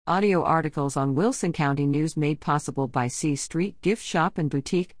Audio articles on Wilson County News made possible by C Street Gift Shop and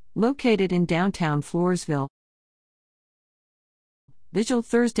Boutique, located in downtown Floresville. Vigil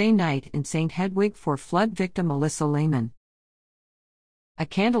Thursday night in St. Hedwig for flood victim Alyssa Lehman. A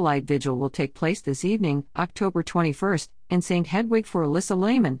candlelight vigil will take place this evening, October 21st, in St. Hedwig for Alyssa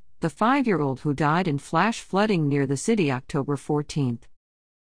Lehman, the 5-year-old who died in flash flooding near the city October 14th.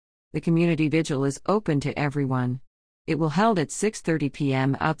 The community vigil is open to everyone. It will held at 6:30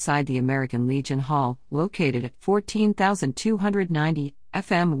 p.m. outside the American Legion Hall, located at 14,290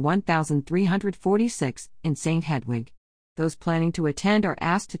 FM 1346 in St. Hedwig. Those planning to attend are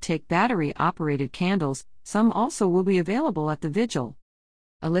asked to take battery-operated candles. Some also will be available at the vigil.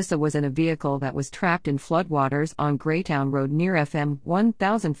 Alyssa was in a vehicle that was trapped in floodwaters on Greytown Road near FM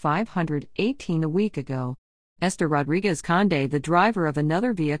 1518 a week ago. Esther Rodriguez Conde, the driver of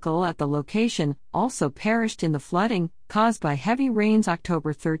another vehicle at the location, also perished in the flooding caused by heavy rains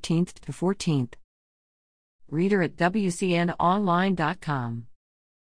October 13th to 14th. Reader at WCNonline.com